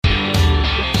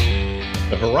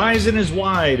horizon is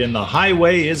wide and the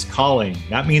highway is calling.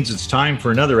 That means it's time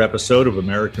for another episode of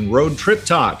American Road Trip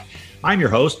Talk. I'm your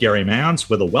host, Gary Mance,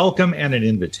 with a welcome and an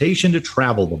invitation to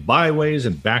travel the byways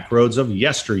and back roads of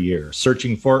yesteryear,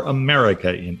 searching for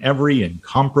America in every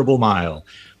incomparable mile.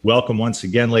 Welcome once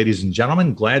again, ladies and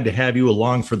gentlemen. Glad to have you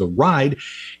along for the ride.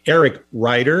 Eric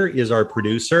Ryder is our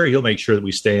producer. He'll make sure that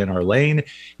we stay in our lane.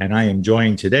 And I am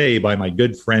joined today by my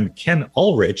good friend, Ken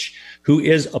Ulrich, who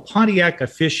is a Pontiac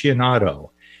aficionado.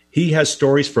 He has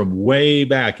stories from way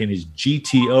back in his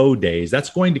GTO days. That's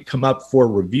going to come up for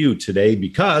review today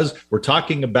because we're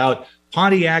talking about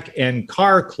Pontiac and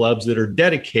car clubs that are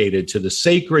dedicated to the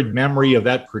sacred memory of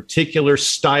that particular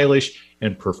stylish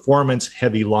and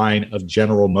performance-heavy line of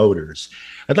General Motors.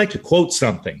 I'd like to quote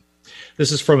something.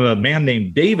 This is from a man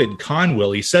named David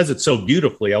Conwell. He says it so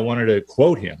beautifully, I wanted to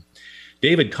quote him.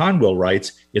 David Conwell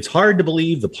writes, "It's hard to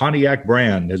believe the Pontiac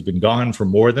brand has been gone for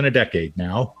more than a decade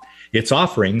now. Its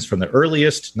offerings from the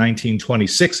earliest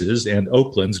 1926s and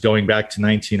Oaklands going back to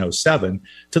 1907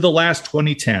 to the last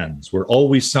 2010s were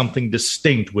always something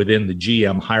distinct within the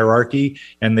GM hierarchy,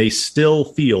 and they still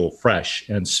feel fresh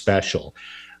and special."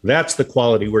 That's the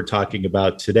quality we're talking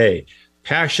about today.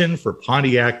 Passion for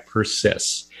Pontiac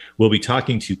persists. We'll be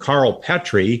talking to Karl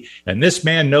Petry, and this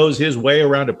man knows his way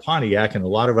around a Pontiac and a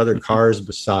lot of other cars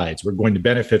besides. We're going to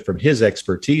benefit from his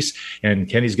expertise, and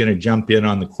Kenny's going to jump in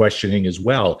on the questioning as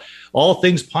well. All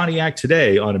things Pontiac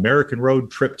today on American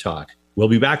Road Trip Talk. We'll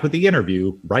be back with the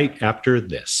interview right after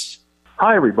this.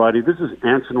 Hi, everybody. This is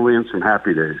Anson Williams from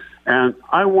Happy Days, and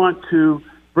I want to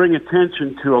bring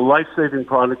attention to a life-saving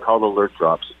product called Alert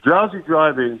Drops. Drowsy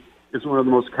driving is one of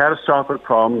the most catastrophic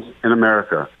problems in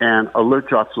America, and Alert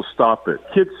Drops will stop it.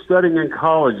 Kids studying in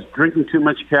college, drinking too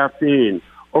much caffeine,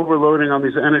 overloading on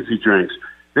these energy drinks,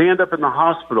 they end up in the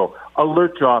hospital.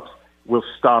 Alert Drops will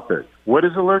stop it. What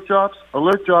is Alert Drops?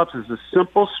 Alert Drops is a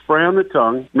simple spray on the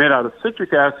tongue made out of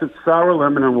citric acid, sour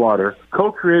lemon, and water,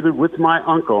 co-created with my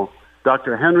uncle,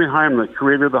 Dr. Henry Heimlich,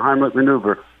 creator of the Heimlich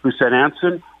maneuver, who said,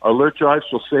 "Anson, Alert Drops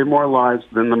will save more lives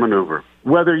than the maneuver."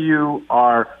 Whether you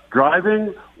are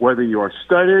driving, whether you are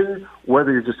studying,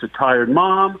 whether you're just a tired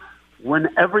mom,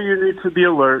 whenever you need to be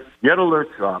alert, get Alert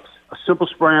Drops. A simple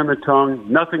spray on the tongue,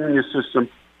 nothing in your system,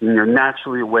 and you're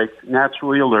naturally awake,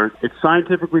 naturally alert. It's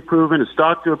scientifically proven. It's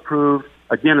doctor approved.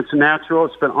 Again, it's natural.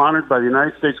 It's been honored by the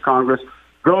United States Congress.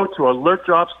 Go to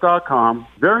alertdrops.com.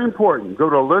 Very important. Go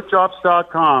to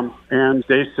alertdrops.com and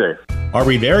stay safe. Are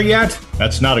we there yet?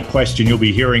 That's not a question you'll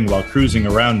be hearing while cruising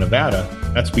around Nevada.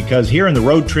 That's because here in the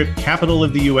road trip capital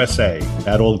of the USA,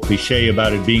 that old cliche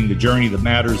about it being the journey that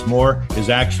matters more is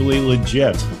actually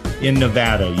legit. In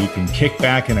Nevada, you can kick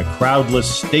back in a crowdless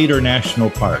state or national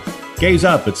park, gaze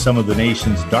up at some of the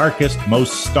nation's darkest,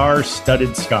 most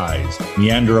star-studded skies,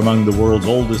 meander among the world's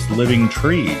oldest living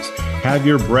trees, have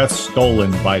your breath stolen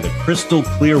by the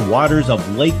crystal-clear waters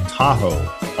of Lake Tahoe.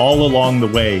 All along the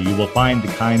way, you will find the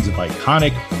kinds of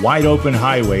iconic, wide-open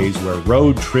highways where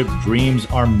road trip dreams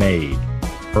are made.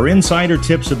 For insider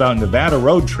tips about Nevada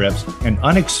road trips and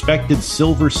unexpected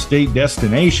Silver State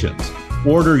destinations,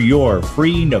 order your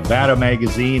free Nevada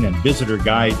magazine and visitor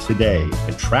guide today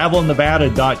at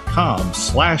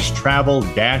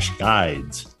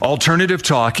travelnevada.com/travel-guides. Alternative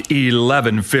Talk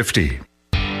 1150.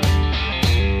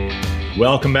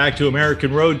 Welcome back to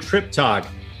American Road Trip Talk.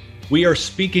 We are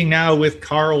speaking now with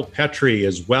Karl Petry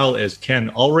as well as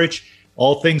Ken Ulrich,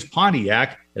 all things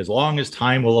Pontiac, as long as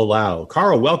time will allow.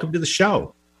 Karl, welcome to the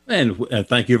show. And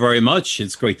thank you very much.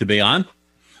 It's great to be on.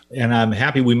 And I'm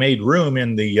happy we made room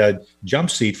in the jump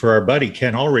seat for our buddy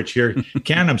Ken Ulrich here.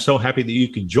 Ken, I'm so happy that you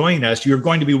could join us. You're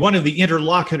going to be one of the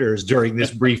interlocutors during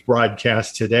this brief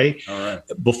broadcast today. All right.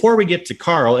 Before we get to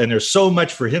Karl, and there's so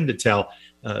much for him to tell,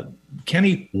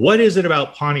 Kenny, what is it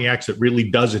about Pontiacs that really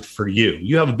does it for you?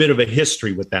 You have a bit of a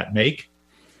history with that make.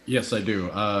 Yes, I do.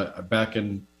 Back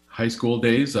in high school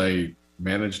days, I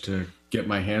managed to get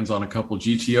my hands on a couple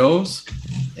GTOs,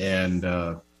 and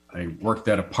I worked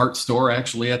at a parts store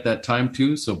actually at that time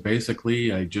too. So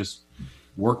basically I just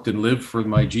worked and lived for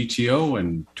my GTO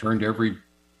and turned every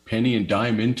penny and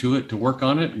dime into it to work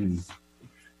on it, and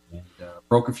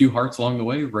broke a few hearts along the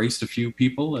way, raced a few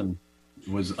people, and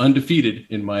was undefeated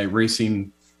in my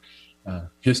racing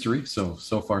history. So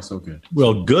far, so good.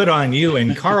 Well, good on you.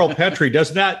 And Karl Petry,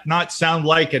 does that not sound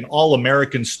like an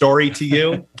all-American story to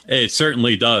you? It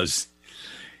certainly does.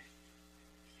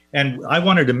 And I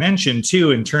wanted to mention,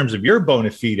 too, in terms of your bona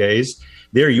fides,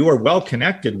 there you are well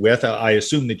connected with. I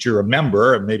assume that you're a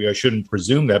member, and maybe I shouldn't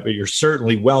presume that, but you're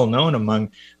certainly well known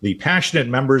among the passionate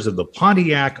members of the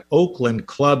Pontiac Oakland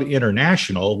Club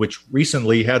International, which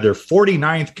recently had their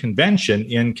 49th convention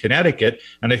in Connecticut.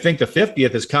 And I think the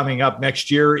 50th is coming up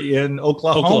next year in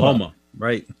Oklahoma.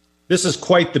 Right. This is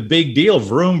quite the big deal.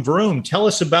 Vroom, vroom. Tell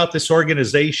us about this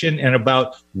organization and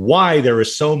about why there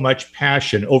is so much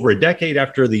passion over a decade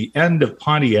after the end of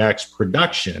Pontiac's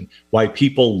production, why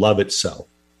people love it so.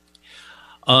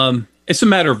 It's a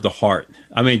matter of the heart.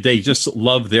 I mean, they just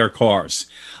love their cars.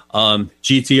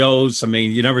 GTOs, I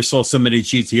mean, you never saw so many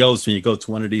GTOs when you go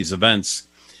to one of these events.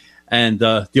 And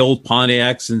the old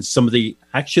Pontiacs and some of the,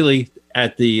 actually,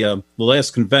 at the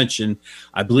last convention,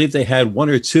 I believe they had one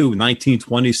or two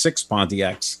 1926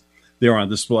 Pontiacs there on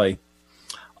display.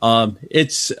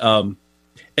 It's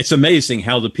amazing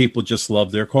how the people just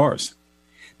love their cars.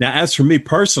 Now, as for me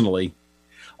personally,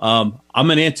 I'm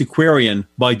an antiquarian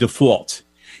by default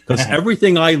because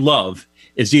everything I love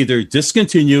is either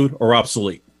discontinued or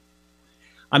obsolete.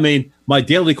 I mean, my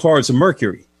daily car is a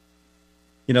Mercury.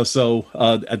 So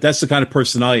that's the kind of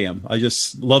person I am. I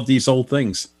just love these old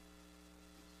things.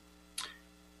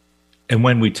 And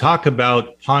when we talk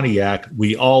about Pontiac,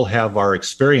 we all have our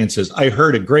experiences. I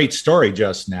heard a great story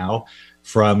just now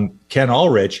from Ken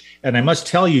Ulrich, and I must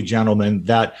tell you, gentlemen,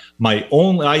 that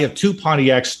I have two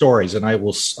Pontiac stories, and I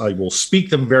will speak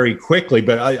them very quickly,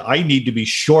 but I need to be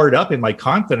shored up in my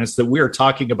confidence that we are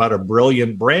talking about a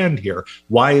brilliant brand here.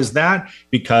 Why is that?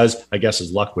 Because I guess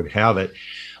as luck would have it,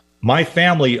 my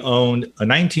family owned a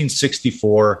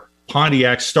 1964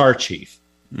 Pontiac Star Chief.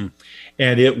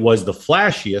 And it was the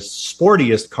flashiest,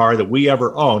 sportiest car that we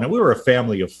ever owned. And we were a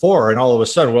family of four. And all of a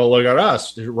sudden, well, look at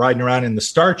us riding around in the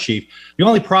Star Chief. The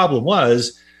only problem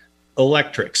was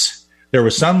electrics. There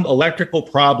was some electrical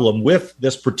problem with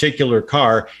this particular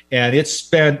car. And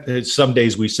some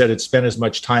days we said it spent as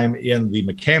much time in the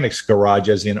mechanic's garage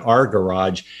as in our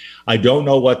garage. I don't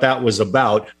know what that was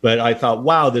about, but I thought,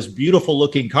 wow, this beautiful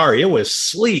looking car. It was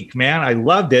sleek, man. I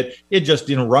loved it. It just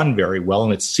didn't run very well,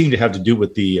 and it seemed to have to do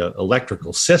with the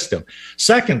electrical system.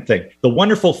 Second thing, the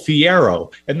wonderful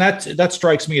Fiero, and that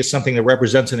strikes me as something that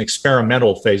represents an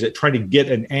experimental phase, at trying to get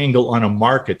an angle on a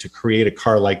market to create a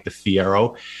car like the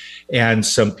Fiero. And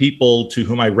some people to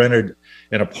whom I rented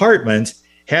an apartment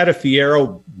had a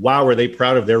Fiero. Wow, were they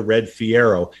proud of their red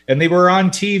Fiero. And they were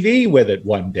on TV with it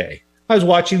one day. I was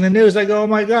watching the news. I go, oh,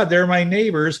 my God, they're my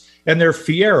neighbors. And their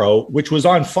Fiero, which was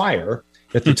on fire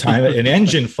at the time, an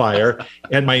engine fire.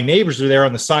 And my neighbors are there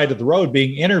on the side of the road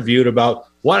being interviewed about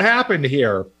what happened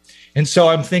here. And so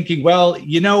I'm thinking, well,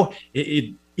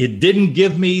 it didn't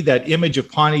give me that image of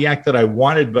Pontiac that I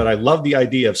wanted, but I love the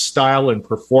idea of style and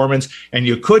performance. And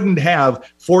you couldn't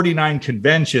have 49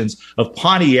 conventions of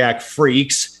Pontiac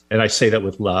freaks, and I say that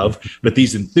with love, but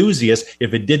these enthusiasts,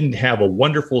 if it didn't have a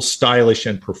wonderful, stylish,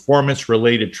 and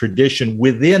performance-related tradition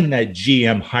within that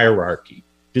GM hierarchy.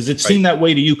 Does it seem that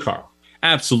way to you, Karl?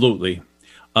 Absolutely.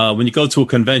 When you go to a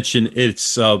convention,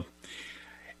 it's the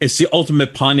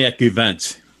ultimate Pontiac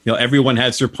event. Everyone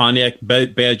has their Pontiac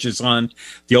badges on.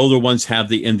 The older ones have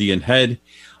the Indian head.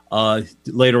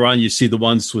 Later on, you see the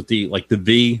ones with the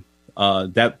V,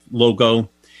 that logo.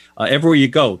 Everywhere you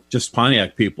go, just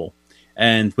Pontiac people.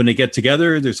 And when they get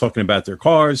together, they're talking about their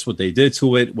cars, what they did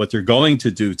to it, what they're going to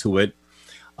do to it.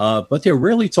 But they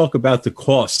rarely talk about the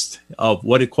cost of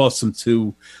what it costs them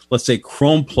to, let's say,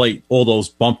 chrome plate all those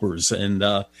bumpers and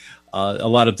a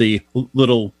lot of the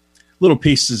little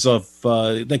pieces of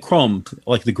the chrome,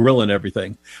 like the grill and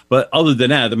everything. But other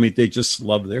than that, I mean, they just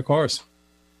love their cars.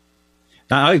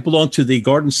 Now, I belong to the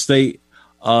Garden State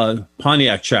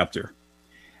Pontiac chapter.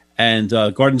 And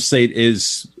Garden State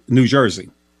is New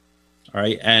Jersey. All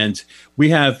right. And we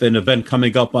have an event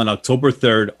coming up on October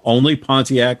 3rd. Only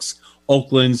Pontiacs,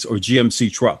 Oaklands, or GMC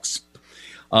trucks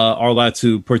are allowed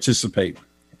to participate.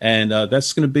 And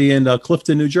that's going to be in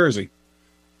Clifton, New Jersey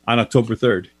on October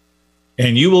 3rd.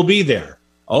 And you will be there.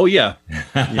 Oh, yeah.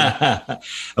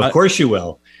 Of course you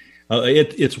will.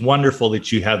 It's wonderful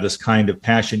that you have this kind of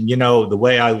passion. The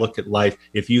way I look at life,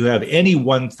 if you have any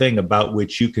one thing about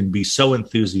which you can be so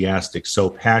enthusiastic, so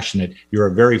passionate, you're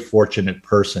a very fortunate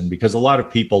person, because a lot of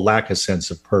people lack a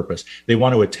sense of purpose. They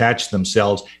want to attach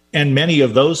themselves. And many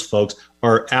of those folks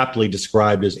are aptly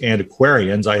described as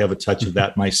antiquarians. I have a touch of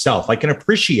that myself. I can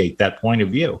appreciate that point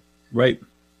of view. Right.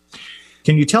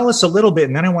 Can you tell us a little bit,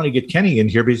 and then I want to get Kenny in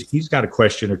here because he's got a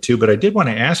question or two, but I did want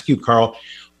to ask you, Karl,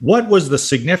 What was the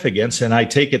significance? And I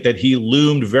take it that he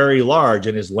loomed very large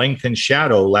and his length and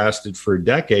shadow lasted for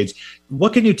decades.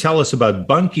 What can you tell us about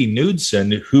Bunky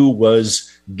Knudsen, who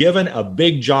was given a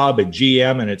big job at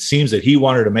GM, and it seems that he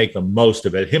wanted to make the most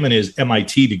of it, him and his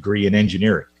MIT degree in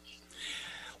engineering?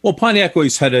 Well, Pontiac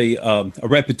always had a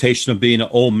reputation of being an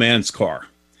old man's car.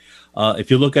 If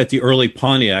you look at the early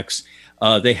Pontiacs,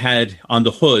 they had on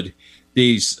the hood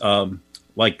these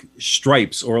like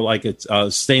stripes or like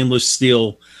a stainless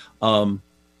steel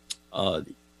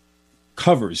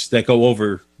covers that go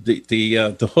over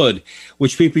the hood,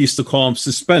 which people used to call them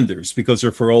suspenders because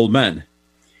they're for old men.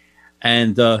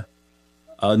 And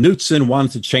Knudsen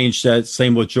wanted to change that,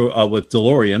 same with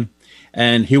DeLorean,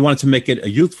 and he wanted to make it a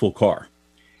youthful car.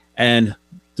 And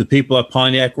the people at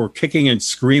Pontiac were kicking and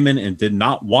screaming and did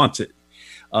not want it.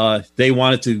 They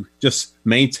wanted to just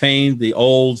maintain the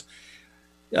old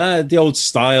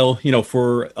style,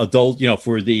 for adult,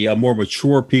 for the more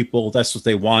mature people. That's what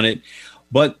they wanted.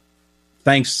 But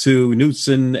thanks to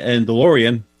Knudsen and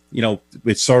DeLorean,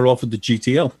 it started off with the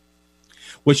GTO,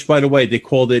 which, by the way, they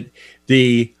called it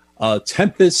the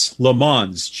Tempest Le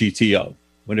Mans GTO.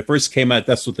 When it first came out,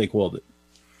 that's what they called it.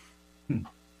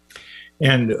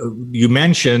 And you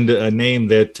mentioned a name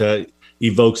that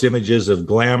evokes images of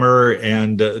glamour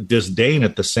and disdain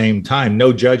at the same time.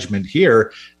 No judgment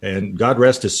here, and God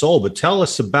rest his soul. But tell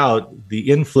us about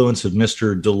the influence of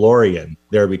Mr. DeLorean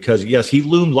there, because, yes, he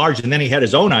loomed large, and then he had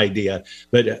his own idea.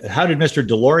 But how did Mr.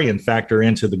 DeLorean factor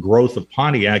into the growth of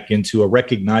Pontiac into a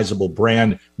recognizable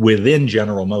brand within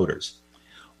General Motors?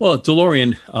 Well,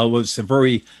 DeLorean was a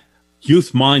very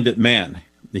youth-minded man.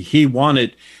 He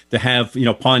wanted to have,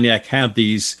 Pontiac have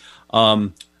these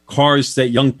cars that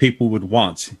young people would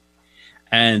want.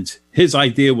 And his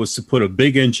idea was to put a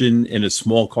big engine in a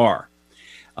small car,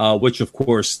 which, of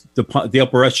course, the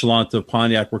upper echelon of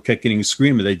Pontiac were kicking and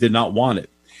screaming. They did not want it.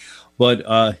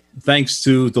 But thanks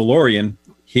to DeLorean,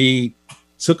 he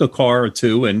took a car or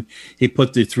two and he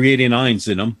put the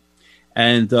 389s in them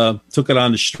and took it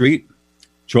on the street,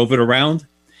 drove it around,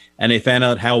 and they found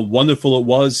out how wonderful it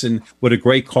was and what a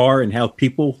great car and how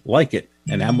people like it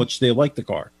and how much they like the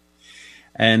car.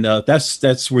 And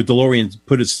that's where DeLorean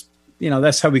put his,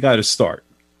 that's how we got to start,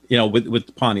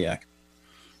 with Pontiac.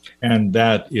 And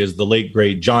that is the late,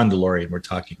 great John DeLorean we're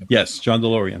talking about. Yes, John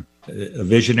DeLorean. A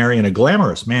visionary and a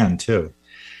glamorous man, too.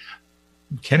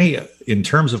 Kenny, in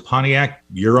terms of Pontiac,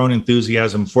 your own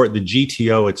enthusiasm for the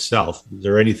GTO itself, is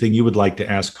there anything you would like to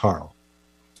ask Karl?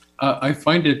 I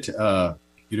find it, I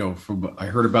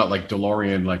heard about like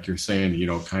DeLorean, like you're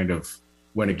saying, kind of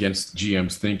went against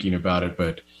GM's thinking about it.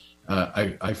 But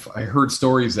I heard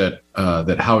stories that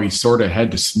how he sort of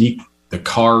had to sneak the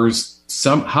cars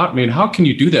somehow. I mean, how can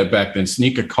you do that back then?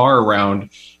 Sneak a car around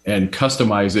and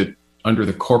customize it under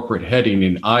the corporate heading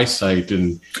in eyesight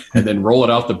and then roll it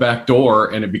out the back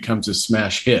door and it becomes a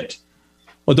smash hit.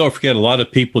 Well, don't forget, a lot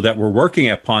of people that were working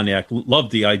at Pontiac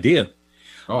loved the idea.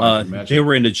 They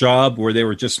were in a job where they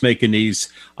were just making these,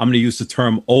 I'm going to use the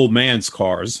term, old man's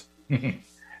cars.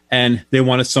 And they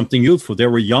wanted something youthful. There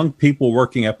were young people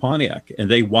working at Pontiac,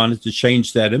 and they wanted to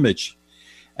change that image.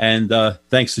 And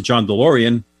thanks to John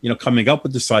DeLorean, coming up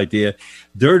with this idea,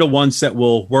 they're the ones that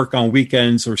will work on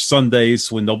weekends or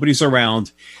Sundays when nobody's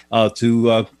around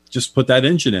to just put that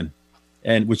engine in,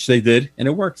 and which they did, and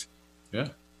it worked. Yeah.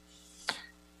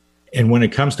 And when it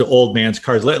comes to old man's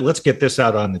cars, let's get this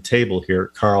out on the table here,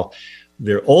 Karl.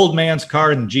 The old man's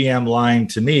car in the GM line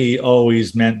to me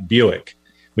always meant Buick.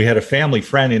 We had a family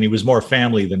friend, and he was more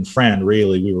family than friend,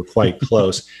 really. We were quite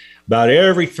close. About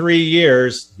every 3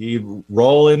 years, he'd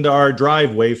roll into our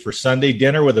driveway for Sunday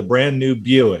dinner with a brand new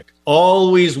Buick,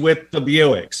 always with the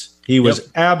Buicks. He was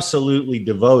absolutely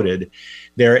devoted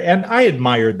there. And I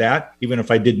admired that, even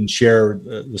if I didn't share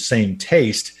the same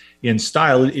taste in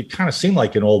style. It kind of seemed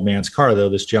like an old man's car, though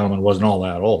this gentleman wasn't all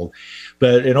that old,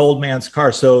 but an old man's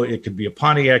car. So it could be a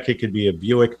Pontiac, it could be a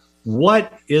Buick.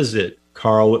 What is it,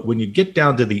 Karl, when you get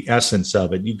down to the essence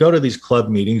of it? You go to these club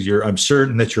meetings, I'm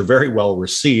certain that you're very well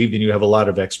received and you have a lot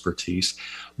of expertise.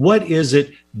 What is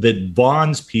it that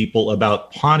bonds people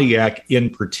about Pontiac in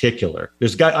particular?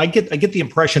 I get the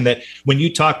impression that when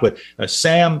you talk with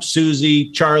Sam,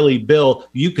 Susie, Charlie, Bill,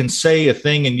 you can say a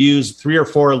thing and use 3 or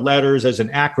 4 letters as an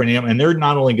acronym, and they're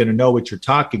not only going to know what you're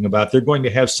talking about, they're going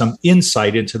to have some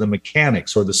insight into the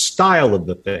mechanics or the style of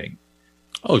the thing.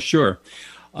 Oh, sure.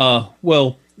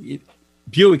 Well,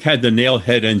 Buick had the nail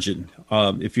head engine.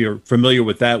 If you're familiar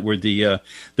with that, where the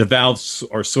valves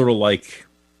are sort of like,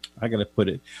 I got to put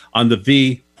it, on the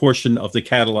V portion of the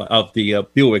Cadillac of the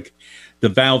Buick, the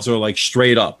valves are like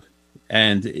straight up,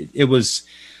 and it was,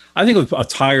 I think, it was a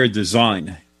tire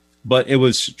design. but it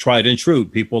was tried and true.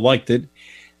 People liked it,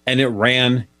 and it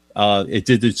ran. It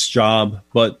did its job,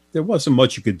 but there wasn't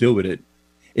much you could do with it.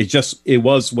 It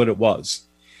was what it was.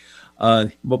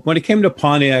 But when it came to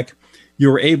Pontiac, you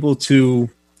were able to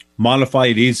modify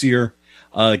it easier,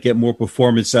 get more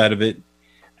performance out of it.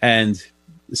 And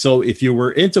so if you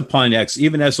were into Pontiacs,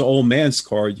 even as an old man's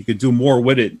car, you could do more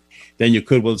with it than you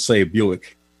could with, say, a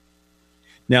Buick.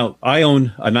 Now, I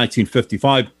own a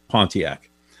 1955 Pontiac.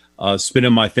 It's been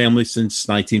in my family since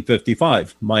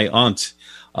 1955. My aunt,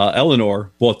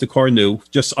 Eleanor, bought the car new,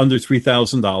 just under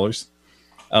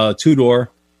 $3,000,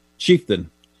 two-door Chieftain.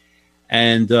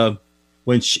 And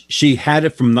when she had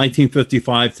it from 1955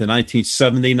 to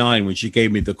 1979 when she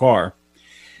gave me the car.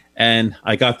 And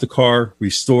I got the car,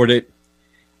 restored it.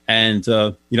 And,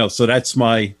 so that's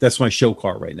my show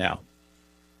car right now.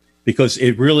 Because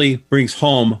it really brings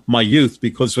home my youth.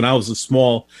 Because when I was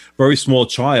a very small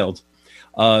child,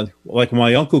 like when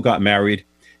my uncle got married,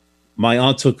 my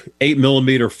aunt took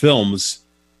 8mm films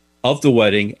of the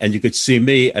wedding, and you could see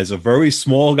me as a very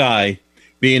small guy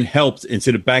being helped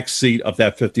into the back seat of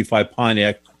that 55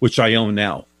 Pontiac, which I own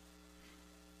now.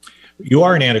 You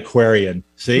are an antiquarian,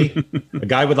 see? A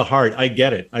guy with a heart. I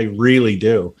get it. I really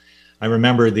do. I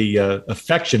remember the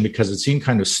affection because it seemed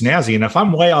kind of snazzy. And if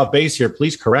I'm way off base here,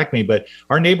 please correct me. But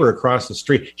our neighbor across the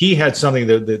street, he had something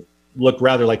that looked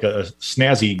rather like a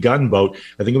snazzy gunboat.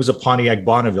 I think it was a Pontiac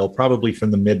Bonneville, probably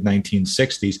from the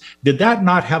mid-1960s. Did that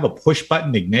not have a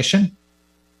push-button ignition?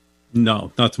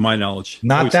 No, not to my knowledge.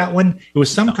 Not that one? It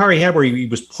was some car he had where he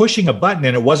was pushing a button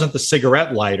and it wasn't the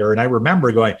cigarette lighter. And I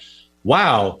remember going,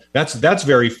 wow, that's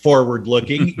very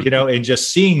forward-looking, and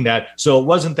just seeing that. So it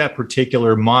wasn't that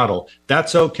particular model.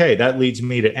 That's okay. That leads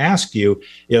me to ask you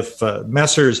if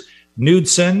Messrs.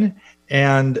 Knudsen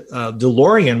and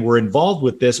DeLorean were involved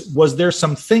with this. Was there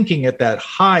some thinking at that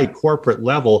high corporate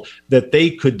level that they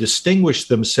could distinguish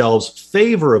themselves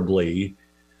favorably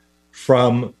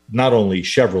from not only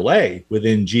Chevrolet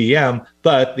within GM,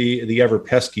 but the ever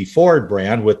pesky Ford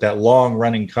brand with that long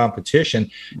running competition?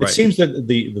 Right. It seems that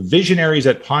the visionaries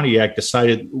at Pontiac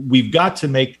decided we've got to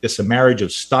make this a marriage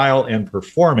of style and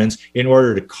performance in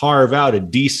order to carve out a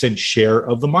decent share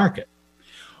of the market.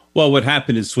 Well, what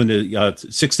happened is when the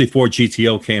 64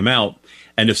 GTO came out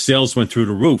and the sales went through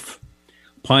the roof,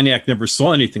 Pontiac never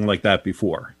saw anything like that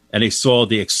before. And they saw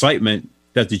the excitement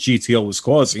that the GTO was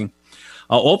causing.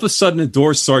 All of a sudden, the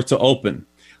doors start to open.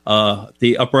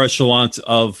 The upper echelons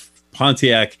of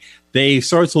Pontiac, they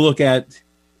start to look at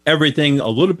everything a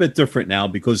little bit different now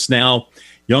because now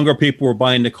younger people were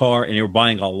buying the car and they were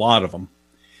buying a lot of them.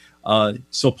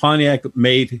 So Pontiac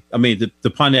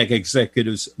the Pontiac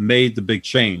executives made the big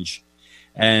change,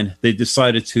 and they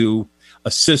decided to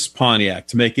assist Pontiac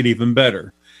to make it even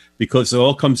better because it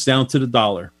all comes down to the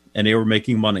dollar, and they were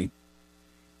making money.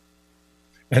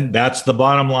 And that's the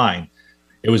bottom line.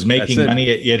 It was making money.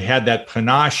 It had that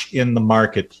panache in the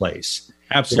marketplace.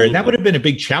 Absolutely. And that would have been a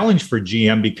big challenge for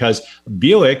GM because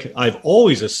Buick, I've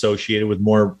always associated with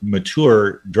more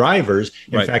mature drivers.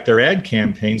 In fact, their ad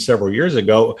campaign several years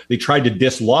ago, they tried to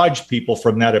dislodge people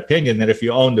from that opinion that if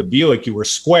you owned a Buick, you were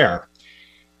square.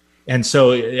 And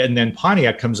then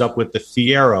Pontiac comes up with the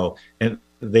Fiero. And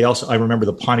I remember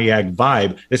the Pontiac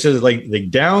Vibe. This is like they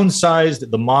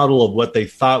downsized the model of what they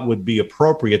thought would be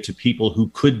appropriate to people who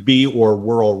could be or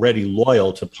were already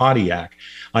loyal to Pontiac.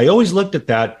 I always looked at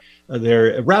that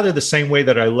they're rather the same way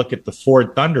that I look at the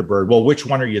Ford Thunderbird. Well, which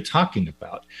one are you talking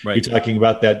about? Right. You're talking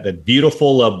about that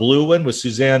beautiful blue one with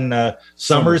Suzanne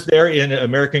Summers there in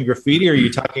American Graffiti, or are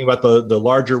you talking about the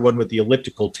larger one with the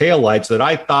elliptical taillights that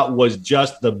I thought was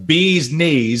just the bee's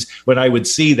knees when I would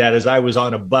see that as I was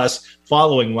on a bus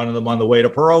following one of them on the way to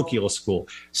parochial school?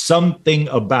 Something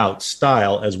about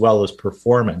style as well as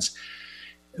performance.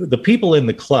 The people in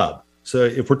the club. So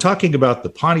if we're talking about the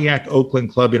Pontiac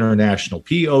Oakland Club International,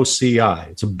 POCI,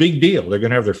 it's a big deal. They're going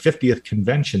to have their 50th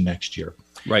convention next year.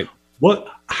 Right.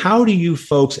 How do you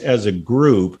folks as a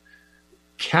group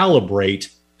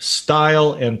calibrate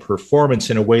style and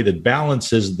performance in a way that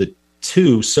balances the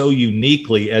two so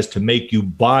uniquely as to make you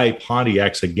buy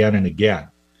Pontiacs again and again?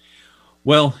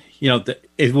 Well,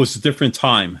 it was a different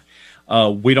time.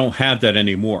 We don't have that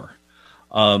anymore.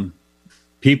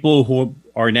 People who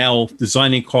are now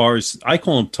designing cars, I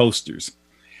call them toasters,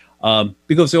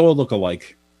 because they all look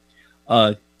alike.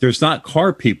 There's not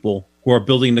car people who are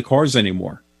building the cars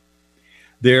anymore.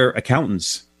 They're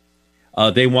accountants.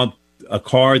 They want a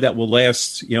car that will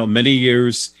last, many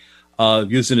years,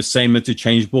 using the same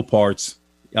interchangeable parts.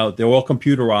 They're all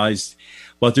computerized,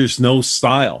 but there's no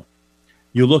style.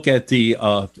 You look at the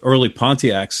early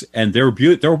Pontiacs, and they're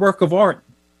a work of art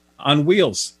on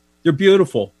wheels. They're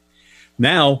beautiful.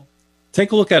 Now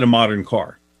Take a look at a modern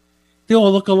car. They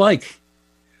all look alike.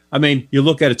 I mean, you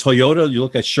look at a Toyota, you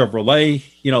look at Chevrolet,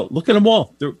 look at them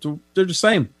all. They're the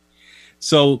same.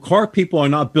 So car people are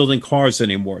not building cars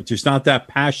anymore. There's not that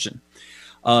passion.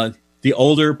 The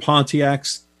older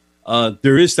Pontiacs,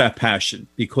 there is that passion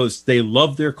because they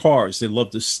love their cars. They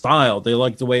love the style. They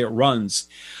like the way it runs.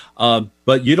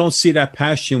 But you don't see that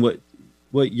passion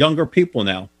with younger people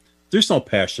now. There's no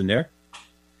passion there.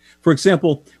 For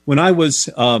example, when I was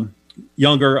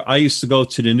younger, I used to go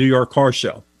to the New York Car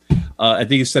Show. I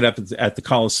think you said at the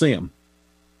Coliseum.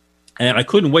 And I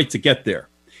couldn't wait to get there.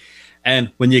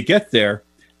 And when you get there,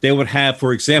 they would have,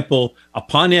 for example, a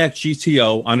Pontiac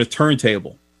GTO on a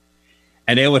turntable.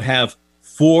 And they would have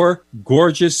 4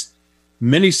 gorgeous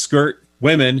miniskirt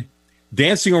women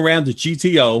dancing around the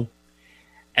GTO.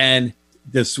 And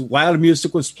this loud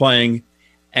music was playing.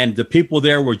 And the people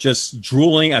there were just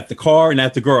drooling at the car and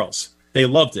at the girls. They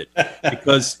loved it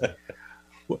because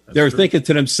they were thinking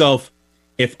to themselves,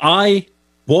 if I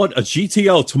bought a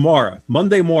GTO tomorrow,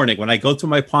 Monday morning, when I go to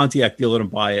my Pontiac dealer and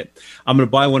buy it, I'm going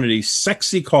to buy one of these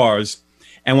sexy cars.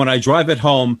 And when I drive it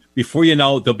home, before you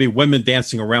know, there'll be women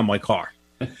dancing around my car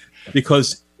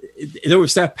because there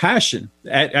was that passion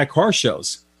at car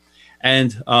shows.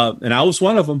 And I was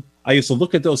one of them. I used to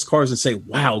look at those cars and say,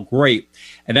 wow, great.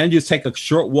 And then you take a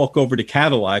short walk over to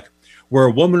Cadillac where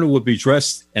a woman would be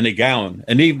dressed in a gown,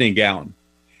 an evening gown.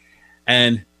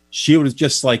 And she would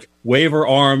just like wave her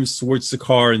arms towards the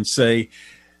car and say,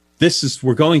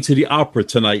 we're going to the opera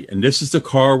tonight, and this is the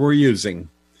car we're using.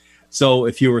 So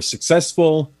if you were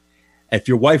successful, if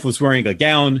your wife was wearing a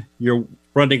gown, you're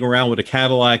running around with a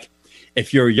Cadillac.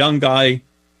 If you're a young guy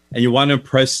and you want to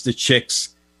impress the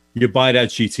chicks, you buy that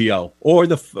GTO or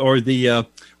the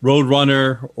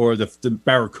Roadrunner or the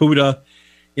Barracuda.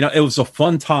 It was a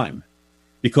fun time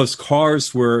because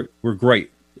cars were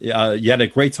great. You had a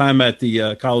great time at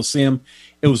the Coliseum.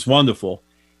 It was wonderful.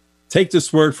 Take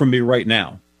this word from me right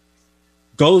now.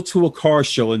 Go to a car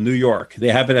show in New York. They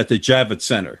have it at the Javits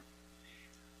Center.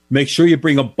 Make sure you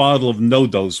bring a bottle of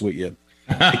No-Dos with you.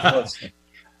 Because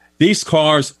these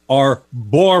cars are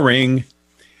boring.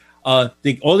 All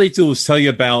they do is tell you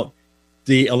about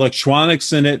the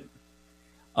electronics in it.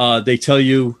 They tell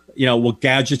you, what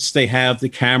gadgets they have, the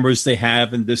cameras they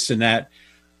have, and this and that.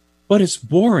 But it's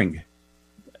boring.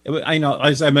 I know,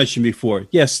 as I mentioned before,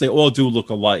 yes, they all do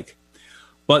look alike.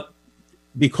 But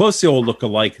because they all look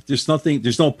alike, there's no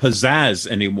pizzazz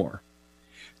anymore.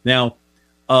 Now,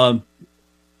 I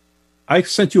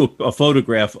sent you a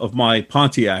photograph of my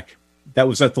Pontiac that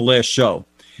was at the last show.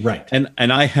 Right. And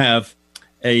I have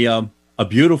a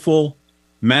beautiful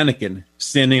mannequin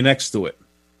standing next to it.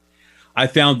 I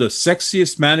found the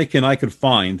sexiest mannequin I could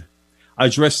find. I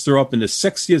dressed her up in the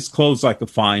sexiest clothes I could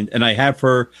find, and I have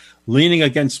her leaning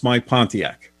against my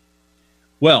Pontiac.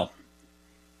 Well,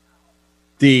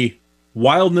 the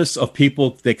wildness of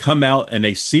people, they come out and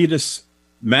they see this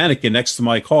mannequin next to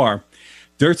my car.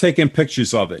 They're taking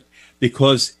pictures of it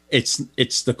because it's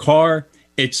the car,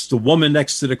 it's the woman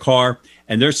next to the car,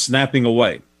 and they're snapping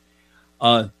away.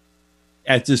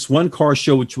 At this one car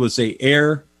show, which was a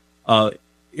air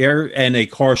and a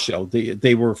car show,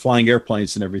 they were flying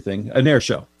airplanes and everything, an air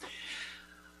show.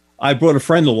 I brought a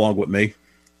friend along with me,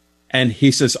 and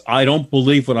he says, I don't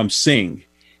believe what I'm seeing.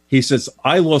 He says,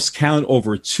 I lost count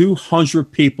over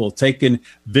 200 people taking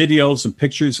videos and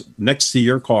pictures next to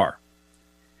your car.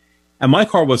 And my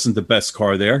car wasn't the best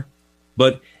car there,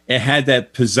 but it had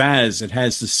that pizzazz. It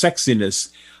has the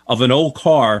sexiness of an old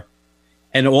car,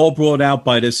 and all brought out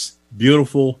by this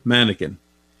beautiful mannequin.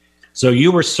 So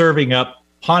you were serving up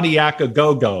Pontiac a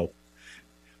go-go.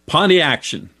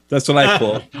 Pontiaction. That's what I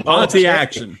call it.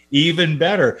 Pontiaction. Even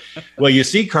better. Well, you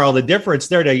see, Karl, the difference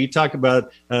there. Now you talk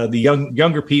about the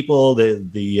younger people,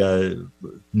 the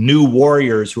new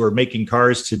warriors who are making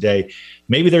cars today.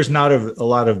 Maybe there's not a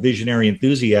lot of visionary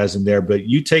enthusiasm there, but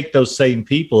you take those same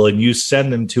people and you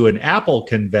send them to an Apple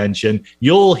convention,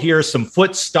 you'll hear some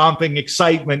foot stomping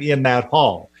excitement in that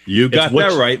hall. You got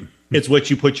that right. It's what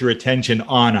you put your attention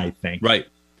on, I think. Right.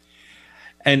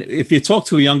 And if you talk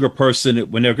to a younger person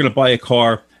when they're going to buy a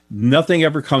car, nothing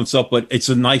ever comes up, but it's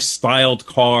a nice styled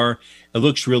car. It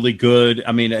looks really good.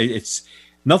 I mean, it's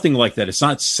nothing like that. It's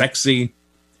not sexy.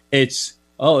 It's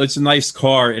a nice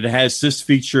car. It has this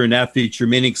feature and that feature,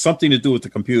 meaning something to do with the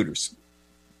computers.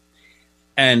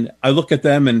 And I look at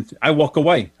them and I walk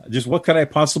away. Just what could I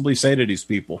possibly say to these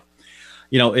people?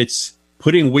 It's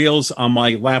putting wheels on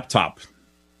my laptop.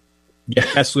 Yeah,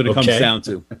 that's what it comes down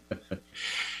to.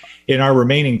 In our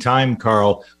remaining time,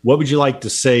 Karl, what would you like to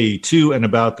say to and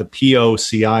about the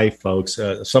POCI folks?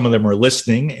 Some of them are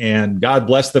listening, and God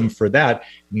bless them for that.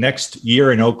 Next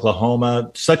year in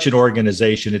Oklahoma, such an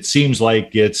organization, it seems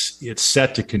like it's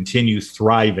set to continue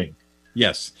thriving.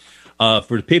 Yes.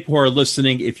 For the people who are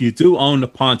listening, if you do own a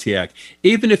Pontiac,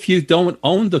 even if you don't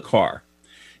own the car,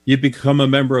 you become a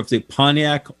member of the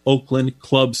Pontiac Oakland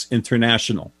Clubs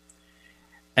International.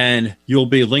 And you'll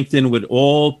be linked in with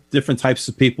all different types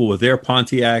of people with their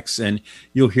Pontiacs, and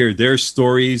you'll hear their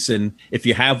stories. And if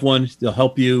you have one, they'll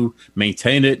help you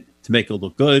maintain it to make it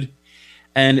look good.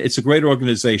 And it's a great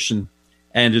organization,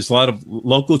 and there's a lot of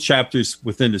local chapters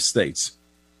within the states.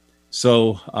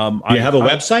 So I have a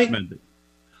website.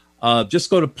 Just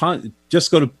go to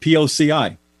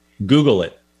POCI. Google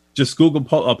it. Just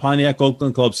Google Pontiac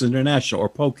Oakland Clubs International, or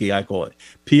POCI, I call it,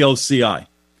 POCI.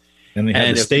 And they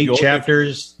have the state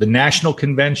chapters, the national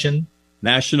convention.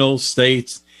 National,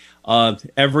 states, now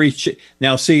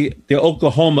see, the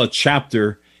Oklahoma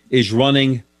chapter is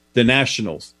running the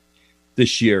nationals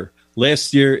this year.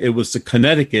 Last year, it was the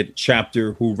Connecticut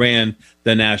chapter who ran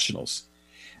the nationals.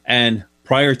 And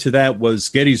prior to that was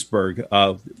Gettysburg.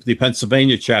 The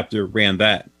Pennsylvania chapter ran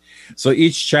that. So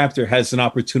each chapter has an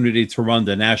opportunity to run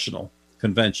the national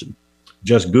convention.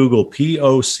 Just Google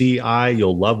POCI.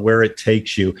 You'll love where it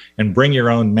takes you, and bring your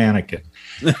own mannequin.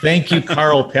 Thank you,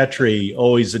 Karl Petry.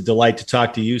 Always a delight to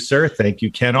talk to you, sir. Thank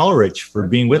you, Ken Ulrich, for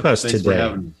being with us Thanks today. For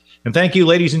having me. And thank you,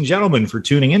 ladies and gentlemen, for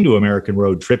tuning into American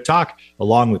Road Trip Talk,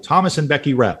 along with Thomas and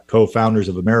Becky Repp, co-founders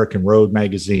of American Road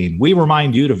Magazine. We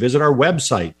remind you to visit our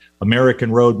website,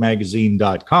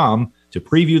 AmericanRoadMagazine.com, to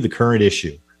preview the current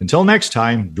issue. Until next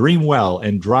time, dream well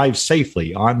and drive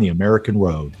safely on the American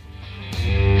road.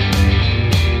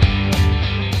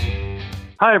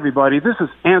 Hi, everybody. This is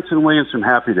Anson Williams from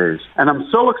Happy Days, and I'm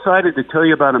so excited to tell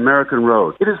you about American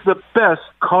Road. It is the best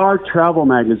car travel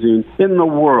magazine in the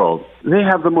world. They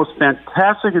have the most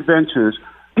fantastic adventures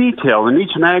detailed in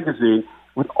each magazine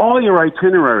with all your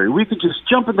itinerary. We could just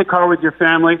jump in the car with your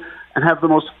family and have the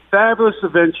most fabulous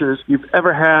adventures you've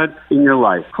ever had in your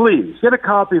life. Please get a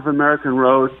copy of American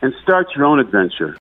Road and start your own adventure.